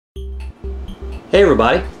Hey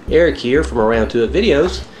everybody, Eric here from Around To It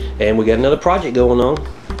Videos, and we got another project going on.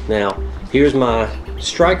 Now, here's my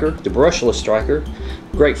striker, the brushless striker,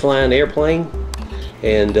 great flying airplane,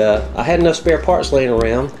 and I had enough spare parts laying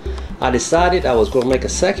around. I decided I was going to make a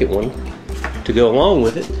second one to go along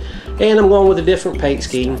with it, and I'm going with a different paint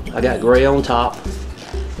scheme. I got gray on top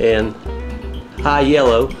and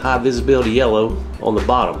high visibility yellow on the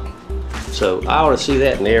bottom. So I want to see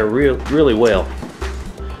that in there really well.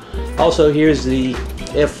 Also, here's the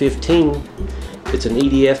F-15. It's an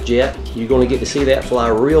EDF jet. You're going to get to see that fly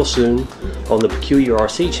real soon on the Peculiar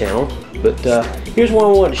RC channel. But here's what I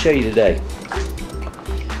wanted to show you today.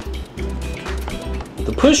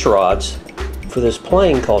 The push rods for this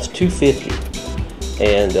plane cost $250,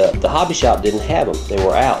 and the hobby shop didn't have them. They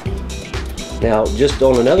were out. Now, just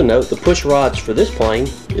on another note, the push rods for this plane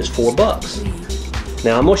is $4.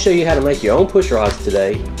 Now, I'm going to show you how to make your own push rods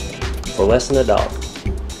today for less than $1.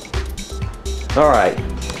 Alright,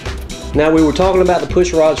 now we were talking about the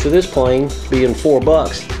push rods for this plane being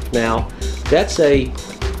 $4. Now, that's a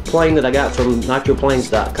plane that I got from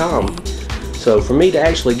nitroplanes.com. So for me to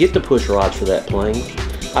actually get the push rods for that plane,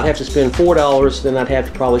 I'd have to spend $4, then I'd have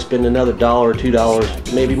to probably spend another $1 or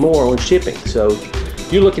 $2, maybe more on shipping. So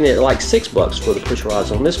you're looking at like $6 for the push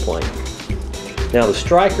rods on this plane. Now the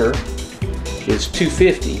striker is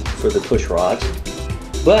 $250 for the push rods,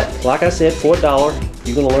 but like I said, for $1,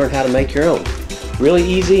 you're going to learn how to make your own. Really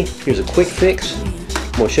easy. Here's a quick fix.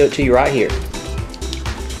 I'm going to show it to you right here.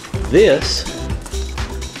 This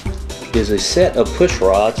is a set of push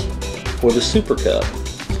rods for the Super Cub.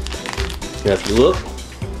 Now if you look, I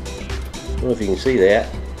don't know if you can see that,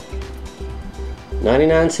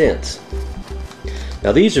 99 cents.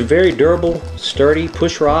 Now these are very durable, sturdy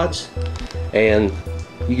push rods, and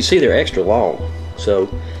you can see they're extra long.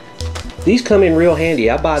 So these come in real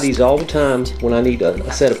handy. I buy these all the time when I need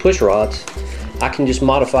a set of push rods. I can just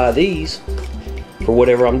modify these for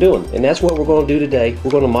whatever I'm doing, and that's what we're going to do today. We're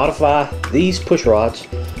going to modify these push rods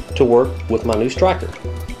to work with my new striker.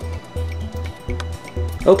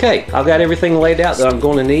 Okay, I've got everything laid out that I'm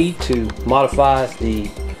going to need to modify the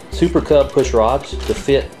Super Cub push rods to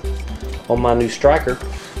fit on my new striker.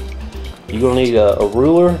 You're going to need a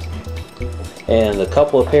ruler and a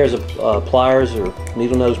couple of pairs of pliers or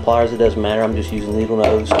needle nose pliers. It doesn't matter, I'm just using needle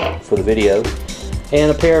nose for the video. And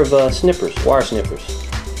a pair of snippers, wire snippers.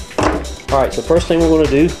 Alright, so first thing we're going to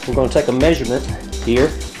do, we're going to take a measurement here.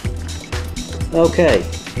 Okay,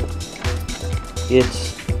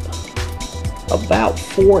 it's about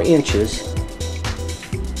 4 inches.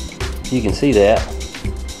 You can see that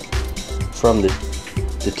from the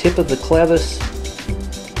tip of the clevis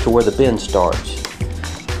to where the bend starts.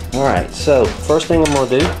 Alright, so first thing I'm going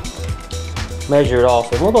to do, measure it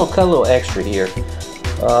off, and we're going to cut a little extra here.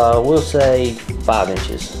 We'll say 5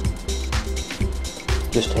 inches,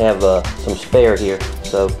 just to have some spare here.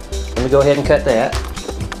 So let me go ahead and cut that.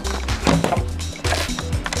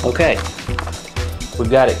 Okay, we've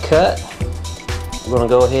got it cut. We're going to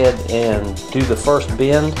go ahead and do the first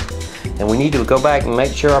bend, and we need to go back and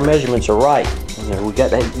make sure our measurements are right. You know, we got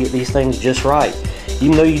to get these things just right.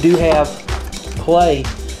 Even though you do have play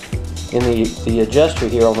in the adjuster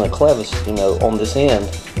here on the clevis, you know, on this end,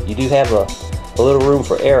 you do have a little room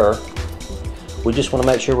for error. We just want to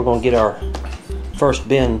make sure we're going to get our first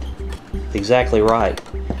bend exactly right.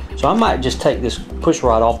 So I might just take this push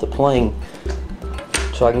rod off the plane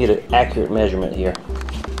so I can get an accurate measurement here.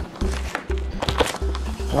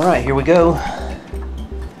 Alright, here we go.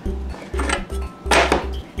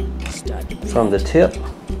 From the tip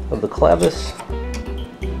of the clevis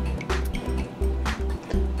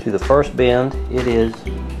to the first bend, it is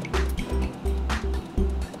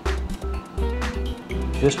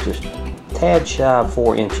just a tad shy of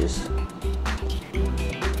 4 inches.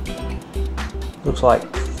 Looks like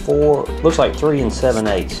 3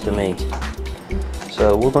 7/8 to me.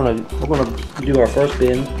 So we're gonna do our first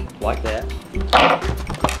bend like that.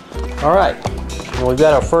 All right, well, we've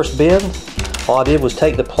got our first bend. All I did was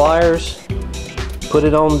take the pliers, put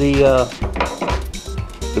it on the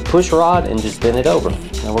push rod, and just bend it over.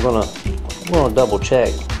 Now we're gonna double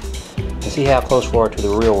check and see how close we are to the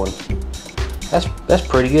real one. That's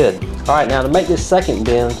pretty good. All right, now to make this second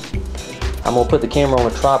bend, I'm gonna put the camera on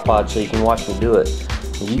a tripod so you can watch me do it.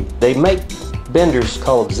 They make benders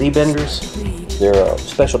called Z-benders. They're a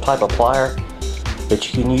special type of plier that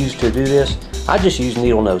you can use to do this. I just use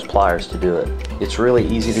needle nose pliers to do it. It's really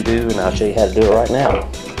easy to do, and I'll show you how to do it right now.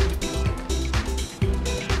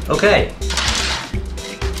 Okay,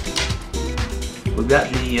 we've got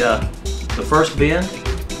the first bend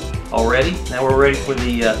all ready. Now we're ready for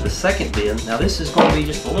the second bend. Now this is going to be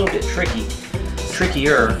just a little bit tricky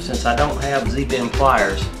trickier since I don't have Z-bend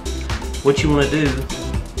pliers. What you want to do,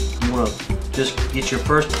 you want to just get your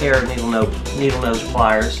first pair of needle nose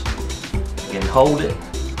pliers and hold it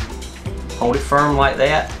firm like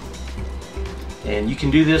that. And you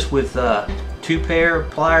can do this with 2 pair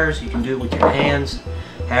of pliers. You can do it with your hands,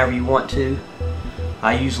 however you want to.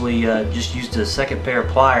 I usually just use the second pair of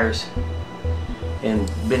pliers and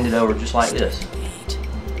bend it over just like this.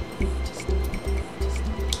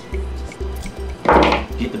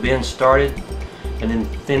 Get the bend started and then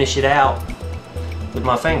finish it out with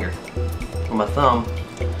my finger, with my thumb.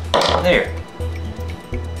 There.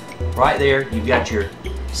 Right there, you've got your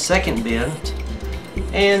second bend,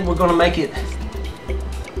 and we're going to make it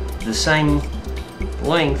the same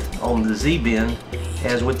length on the Z bend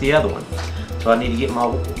as with the other one. So I need to get my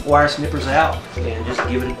wire snippers out and just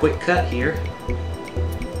give it a quick cut here.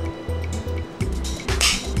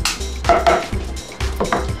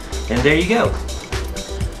 And there you go.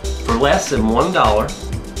 For less than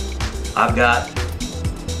 $1, I've got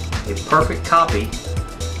a perfect copy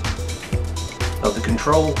of the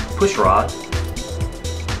control push rod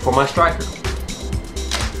for my striker.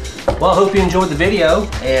 Well, I hope you enjoyed the video,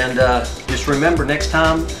 and just remember, next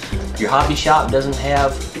time your hobby shop doesn't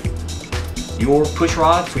have your push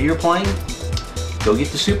rod for your plane, go get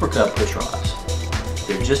the Super Cub push rods.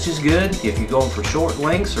 They're just as good if you're going for short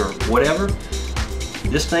lengths or whatever.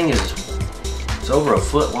 This thing is over 1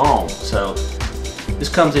 foot long, so this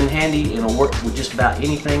comes in handy and will work with just about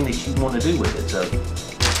anything that you want to do with it. So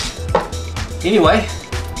anyway,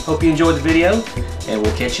 hope you enjoyed the video, and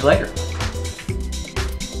we'll catch you later.